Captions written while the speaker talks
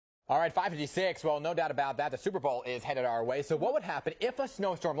All right, 5:56. Well, no doubt about that. The Super Bowl is headed our way. So what would happen if a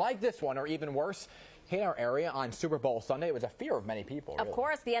snowstorm like this one, or even worse, hit our area on Super Bowl Sunday? It was a fear of many people. Really. Of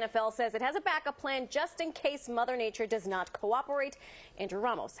course, the NFL says it has a backup plan just in case Mother Nature does not cooperate. Andrew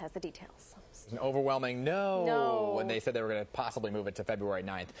Ramos has the details. An overwhelming no when they said they were going to possibly move it to February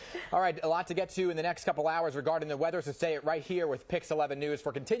 9th. All right, a lot to get to in the next couple hours regarding the weather, so stay right here with PIX11 News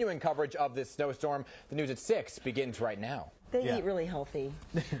for continuing coverage of this snowstorm. The news at 6 begins right now. They eat really healthy.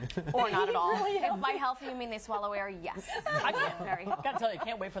 Or not at all. If by healthy you mean they swallow air, yes. I gotta tell you, I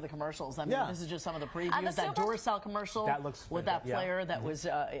can't wait for the commercials. I mean, this is just some of the previews. That Duracell commercial that looks with that player that was,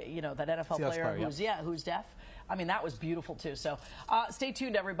 that NFL player who's deaf. I mean, that was beautiful too. So stay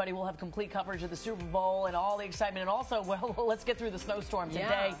tuned, everybody. We'll have complete coverage of the Super Bowl and all the excitement. And also, well, let's get through the snowstorm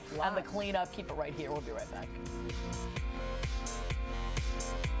today and the cleanup. Keep it right here. We'll be right back.